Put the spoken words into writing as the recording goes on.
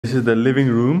this is the living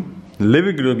room.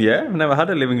 Living room, yeah. I've never had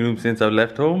a living room since I've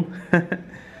left home.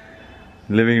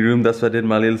 Living room, that's where I did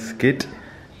my little skit.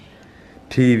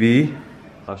 TV.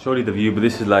 I'll show you the view, but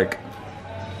this is like,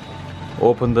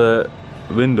 open the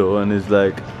window and it's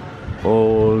like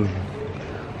all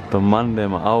the man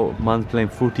them out. Man's playing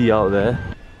footy out there.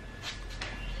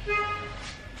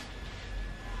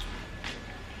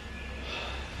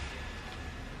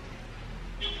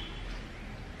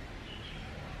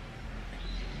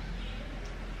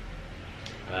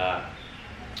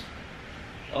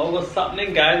 Oh, what's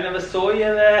happening, guys? Never saw you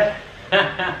there.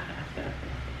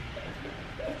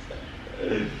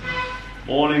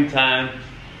 Morning time.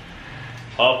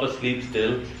 Half asleep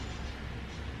still.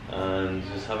 And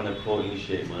just having a protein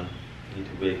shake, man. Need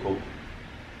to wake up.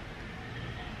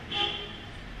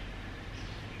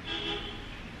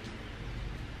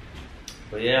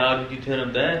 But yeah, how did you turn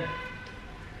up there?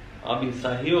 I've been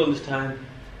sat here all this time.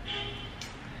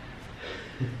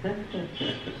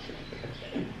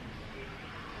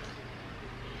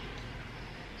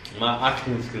 My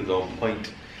acting skills are on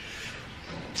point.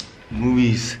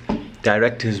 Movies,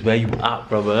 directors, where you at,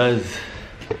 brothers?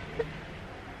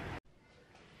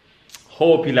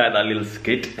 Hope you like that little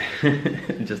skit.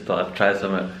 Just thought I'd try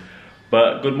something.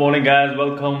 But good morning, guys.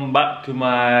 Welcome back to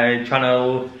my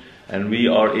channel. And we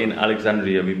are in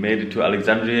Alexandria. We made it to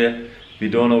Alexandria. If you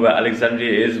don't know where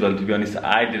Alexandria is, well, to be honest,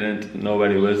 I didn't know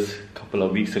where it was a couple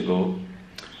of weeks ago.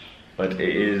 But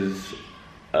it is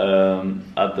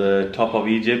at the top of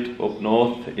Egypt, up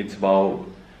north. It's about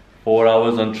 4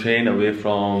 hours on train away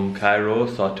from Cairo.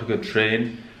 So I took a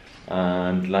train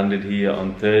and landed here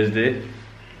on Thursday.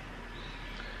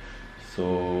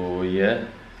 So yeah,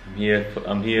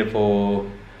 I'm here for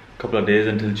a couple of days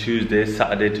until Tuesday,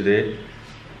 Saturday today.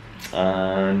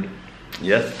 And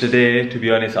yesterday, to be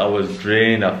honest, I was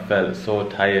drained. I felt so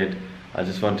tired. I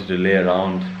just wanted to lay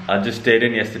around. I just stayed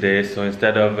in yesterday, so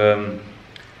instead of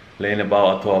laying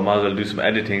about, I thought I might as well do some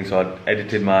editing. So I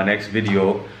edited my next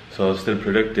video, so I was still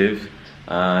productive.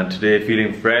 And today,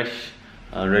 feeling fresh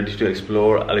and ready to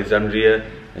explore Alexandria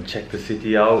and check the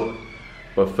city out.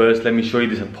 But first, let me show you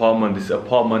this apartment. This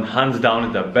apartment, hands down,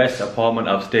 is the best apartment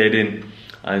I've stayed in,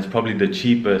 and it's probably the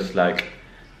cheapest. Like,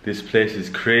 this place is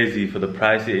crazy for the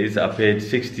price it is. I paid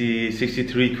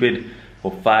 63 quid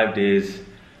for 5 days.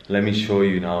 Let me show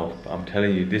you now. I'm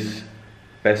telling you, this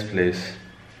best place.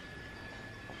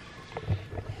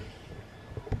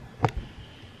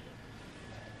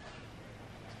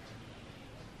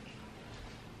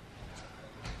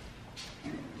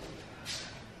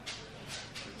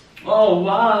 Oh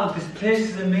wow, this place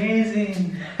is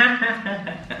amazing.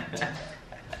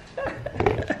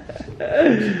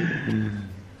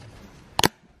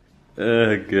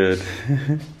 Good.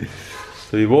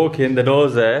 So we walk in, the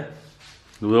door's there,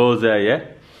 yeah.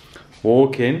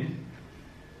 Walk in,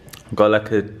 got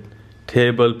like a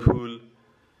table pool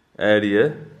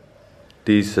area,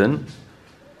 decent,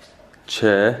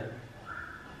 chair,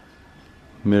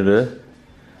 mirror,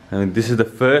 and this is the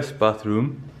first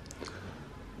bedroom,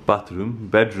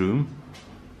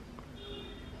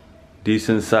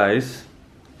 decent size,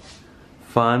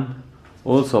 fan,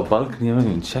 also balcony. I haven't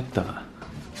even checked that.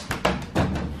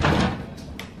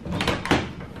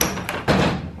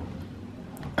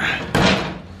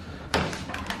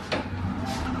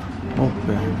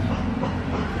 Open.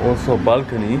 Also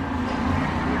balcony.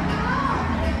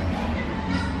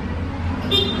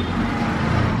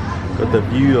 Got the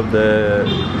view of the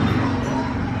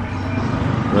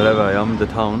wherever I am, the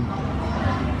town.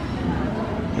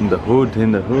 In the hood.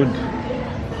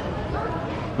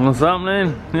 What's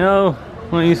happening? Yo,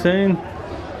 what are you saying?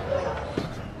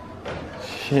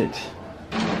 Shit.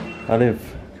 I live.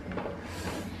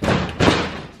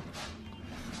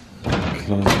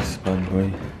 Close this bad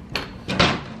way.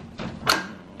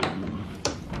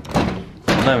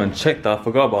 I haven't checked that, I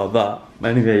forgot about that.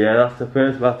 Anyway, yeah, that's the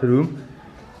first bathroom.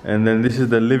 And then this is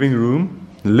the living room.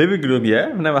 Living room, yeah.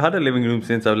 I've never had a living room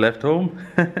since I've left home.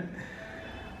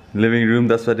 Living room,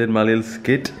 that's where I did my little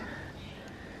skit.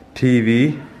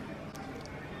 TV.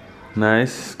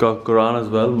 Nice. Got Quran as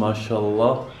well,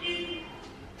 mashallah.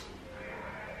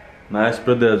 Nice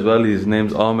brother as well. His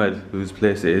name's Ahmed, whose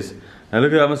place it is. And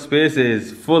look at how much space it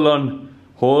is. Full on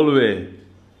hallway.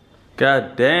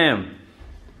 God damn.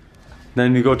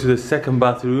 Then we go to the second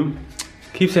bathroom.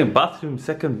 Keep saying bathroom,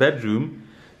 second bedroom.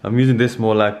 I'm using this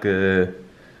more like a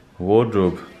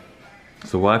wardrobe.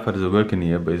 So Wi-Fi doesn't work in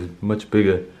here, but it's much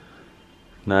bigger.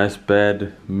 Nice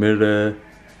bed, mirror.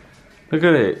 Look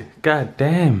at it. God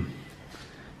damn.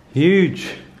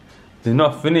 Huge. They're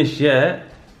not finished yet.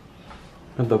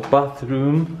 And the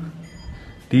bathroom,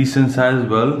 decent size as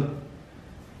well.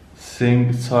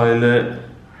 sink, toilet,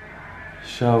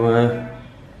 shower,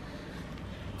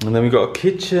 and then we got a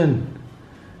kitchen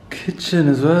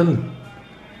as well.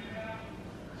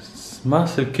 It's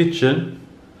massive kitchen.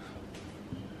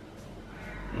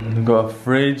 And we've got a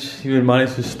fridge. You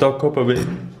managed to stock up a bit.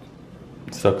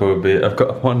 I've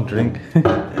got one drink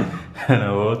and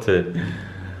a water.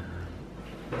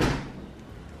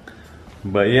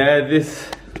 But yeah, this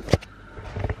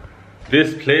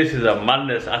place is a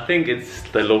madness. I think it's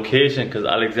the location, because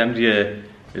Alexandria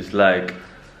is like,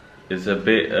 it's a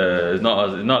bit it's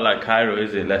not like Cairo,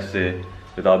 is it? Let's say,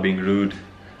 without being rude.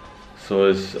 So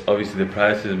it's obviously the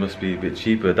prices must be a bit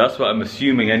cheaper. That's what I'm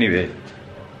assuming anyway.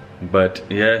 But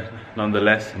yeah,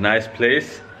 nonetheless, nice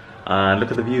place. And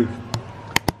look at the view.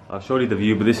 I'll show you the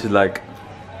view, but this is like,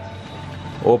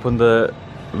 open the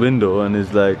window and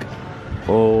it's like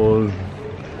all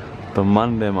the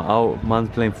man them out. Man's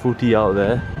playing footy out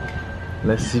there.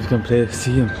 Let's see if we can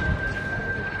see him.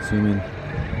 Zoom in.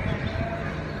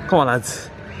 Come on lads.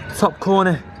 Top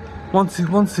corner. 1, 2,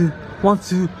 1, 2, 1,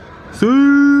 2. See!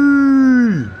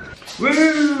 Woo!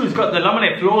 It's got the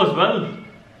laminate floor as well.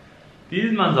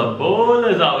 These mans are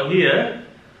ballers out here.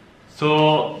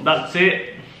 So that's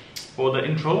it for the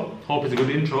intro. Hope it's a good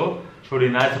intro. Showed you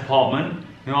a nice apartment.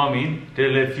 You know what I mean?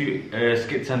 Did a few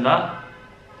skits and that.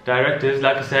 Directors,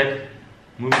 like I said,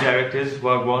 movie directors,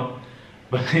 work one.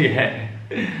 But yeah,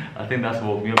 I think that's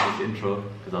what woke me up, this intro,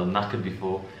 because I was knackered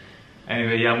before.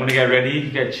 Anyway, yeah, I'm gonna get ready,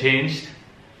 get changed,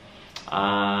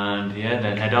 and yeah,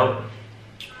 then head out.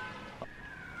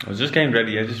 I was just getting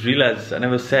ready. I just realized I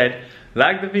never said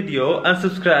like the video and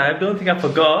subscribe. Don't think I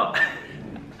forgot.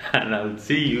 And I'll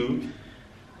see you.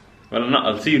 Well,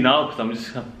 I'll see you now,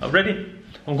 because I'm ready.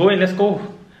 I'm going. Let's go.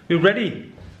 We're ready.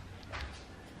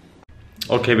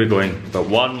 Okay, we're going. But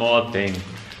one more thing.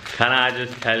 Can I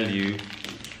just tell you,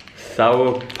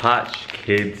 Sour Patch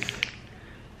Kids,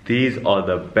 these are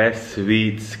the best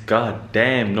sweets. God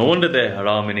damn, no wonder they're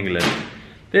haram in England.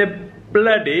 They're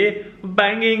bloody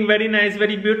banging, very nice,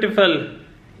 very beautiful.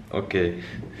 Okay.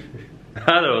 I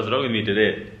don't know what's wrong with me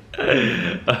today.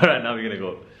 Alright, now we're gonna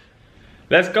go.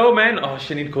 Let's go, man. Oh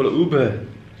shit, I need to call an Uber.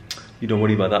 You don't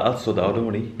worry about that, I'll sort that out, don't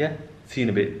worry. Yeah, see you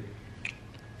in a bit.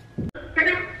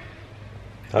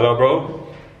 Hello, bro.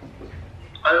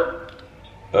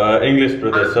 Hello. English,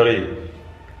 brother, sorry.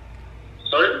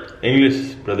 Sorry?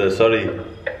 English, brother, sorry.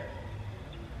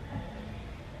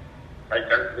 I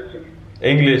can't listen.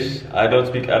 English, I don't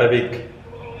speak Arabic.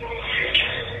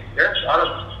 Yes,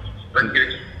 Arab.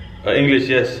 English. English,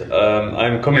 yes.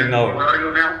 I'm coming now. Where are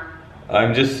you now?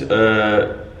 I'm just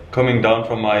coming down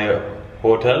from my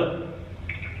hotel.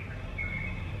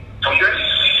 Okay.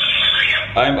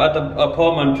 I'm at the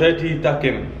apartment 30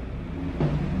 Takim.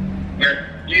 Yes.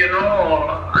 Do you know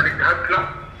Al-Ittihad Club?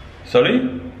 Sorry?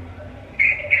 Do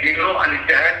you know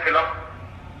Al-Ittihad Club?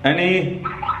 Any?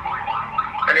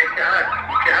 Al-Ittihad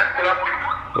Club.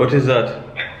 What is that?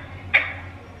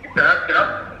 Ittihad Club?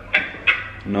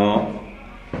 No.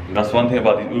 That's one thing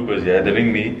about these Ubers, yeah. They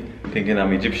ring me thinking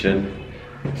I'm Egyptian,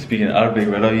 speaking Arabic,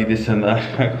 where are you, this and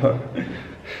that. I go,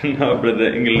 no,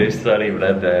 brother, English, sorry,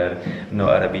 brother. No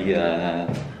Arabia.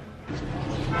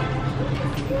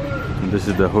 This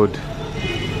is the hood.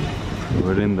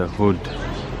 We're in the hood.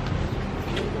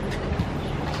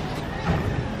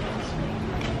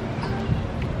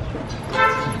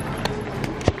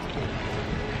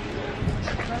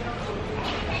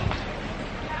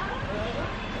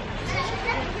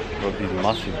 Got these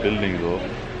massive buildings though,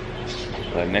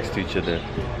 right next to each other.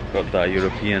 Got that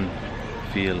European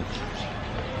feel.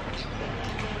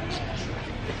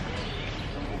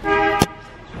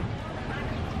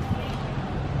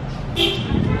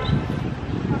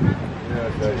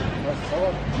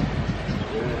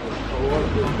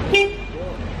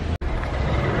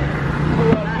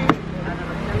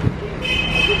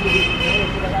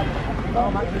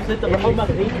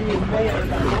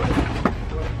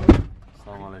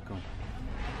 Assalamu alaikum.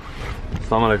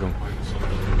 Assalamu alaikum.